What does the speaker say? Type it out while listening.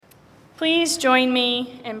Please join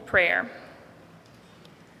me in prayer.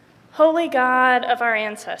 Holy God of our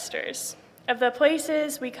ancestors, of the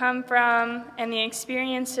places we come from and the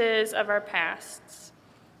experiences of our pasts,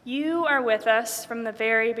 you are with us from the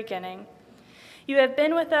very beginning. You have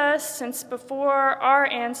been with us since before our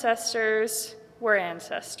ancestors were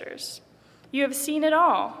ancestors. You have seen it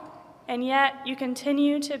all, and yet you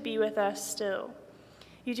continue to be with us still.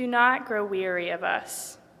 You do not grow weary of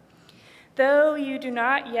us. Though you do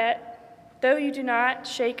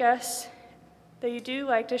shake us, though you do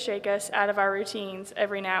like to shake us out of our routines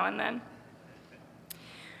every now and then.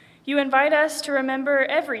 You invite us to remember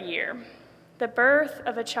every year the birth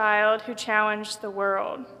of a child who challenged the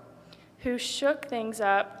world, who shook things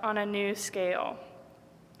up on a new scale,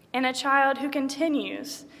 and a child who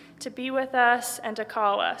continues to be with us and to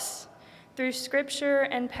call us through scripture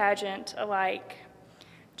and pageant alike.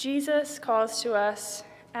 Jesus calls to us,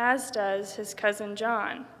 as does his cousin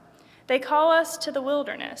John. They call us to the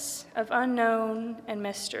wilderness of unknown and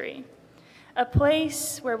mystery, a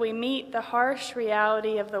place where we meet the harsh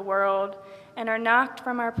reality of the world and are knocked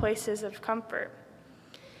from our places of comfort,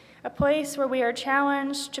 a place where we are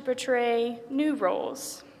challenged to portray new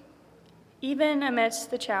roles. Even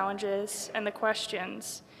amidst the challenges and the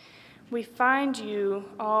questions, we find you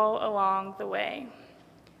all along the way,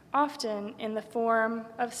 often in the form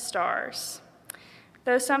of stars.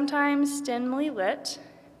 Though sometimes dimly lit,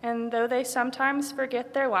 and though they sometimes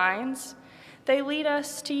forget their lines, they lead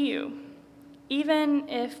us to you, even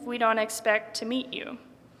if we don't expect to meet you.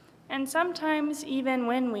 And sometimes, even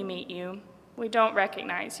when we meet you, we don't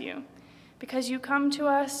recognize you, because you come to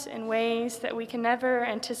us in ways that we can never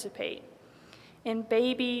anticipate, in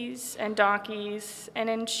babies and donkeys, and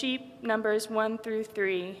in sheep numbers 1 through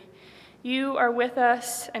 3. You are with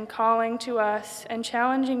us and calling to us and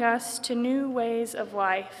challenging us to new ways of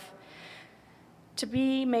life, to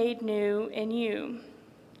be made new in you.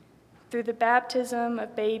 Through the baptism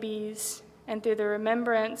of babies and through the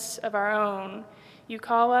remembrance of our own, you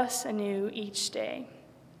call us anew each day.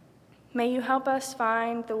 May you help us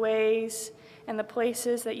find the ways and the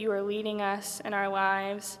places that you are leading us in our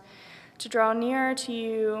lives to draw nearer to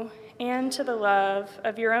you and to the love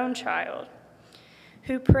of your own child,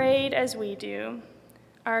 who prayed as we do,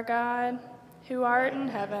 Our God, who art in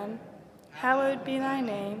heaven, hallowed be thy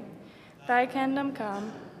name. Thy kingdom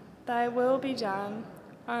come, thy will be done,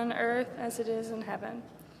 on earth as it is in heaven.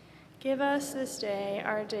 Give us this day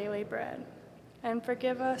our daily bread, and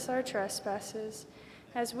forgive us our trespasses,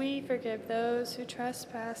 as we forgive those who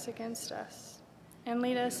trespass against us. And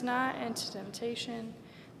lead us not into temptation,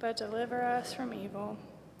 but deliver us from evil.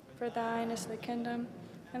 For thine is the kingdom,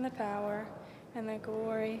 and the power, and the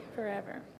glory forever.